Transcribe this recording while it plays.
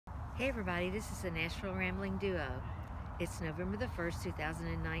Hey everybody, this is the Nashville Rambling Duo. It's November the 1st,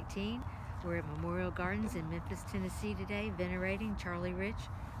 2019. We're at Memorial Gardens in Memphis, Tennessee today, venerating Charlie Rich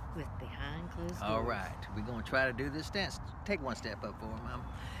with Behind Closed Doors. All right, we're going to try to do this dance. Take one step up for him, Mom.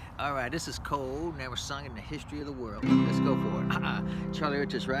 All right, this is Cold, never sung in the history of the world. Let's go for it. Charlie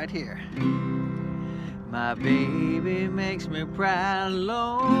Rich is right here. My baby makes me proud,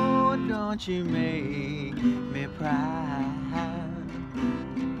 Lord, don't you make me proud.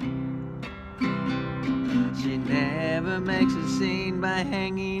 She never makes a scene by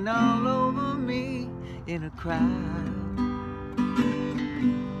hanging all over me in a crowd.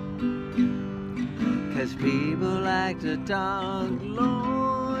 'Cause people like to talk,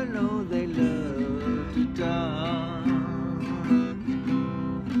 Lord, know they love to talk.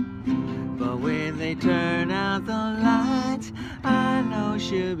 But when they turn out the lights, I know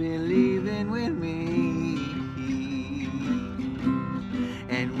she'll be leaving with me.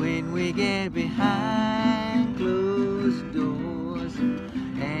 And when we get behind closed doors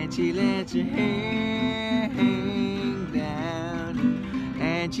and she lets her hair hang down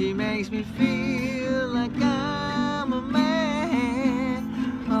and she makes me feel like I'm a man,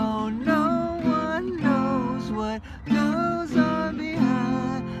 oh, no one knows what goes on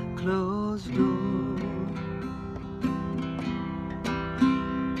behind closed doors.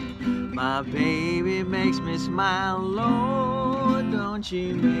 My baby makes me smile, Lord, don't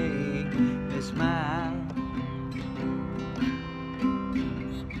you make me smile.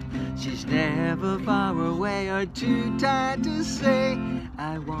 She's never far away or too tired to say,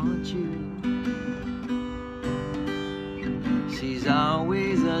 I want you. She's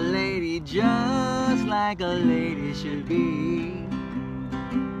always a lady, just like a lady should be.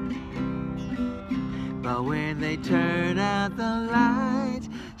 But when they turn out the lights,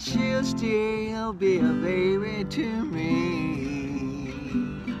 she'll still be a baby to me.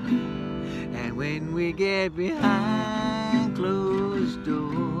 And when we get behind closed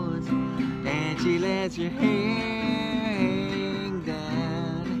doors and she lets her hair hang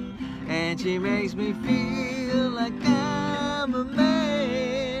down and she makes me feel like I'm a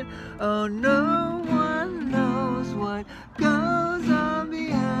man, oh, no one knows what goes on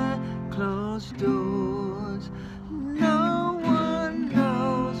behind closed doors. No one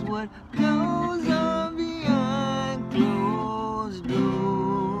knows what goes on behind closed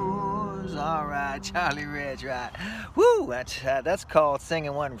doors. All right, Charlie Rich, right? Woo! That's called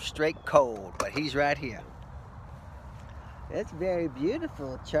singing one straight cold, but he's right here. It's very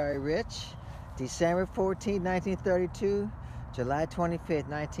beautiful, Charlie Rich. December 14, 1932, July 25th,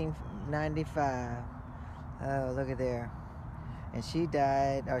 1995. Oh, look at there. And she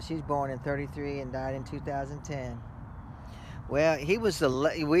died, or she's born in 33 and died in 2010. Well, he was the,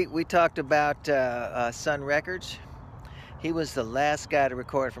 we talked about Sun Records. He was the last guy to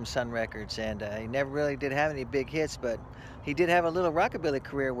record from Sun Records, and he never really did have any big hits, but he did have a little rockabilly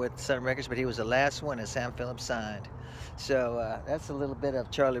career with Sun Records, but he was the last one that Sam Phillips signed. So that's a little bit of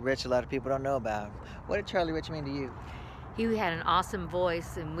Charlie Rich a lot of people don't know about. What did Charlie Rich mean to you? He had an awesome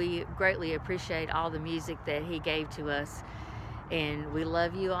voice, and we greatly appreciate all the music that he gave to us. And we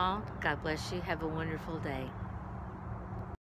love you all. God bless you. Have a wonderful day.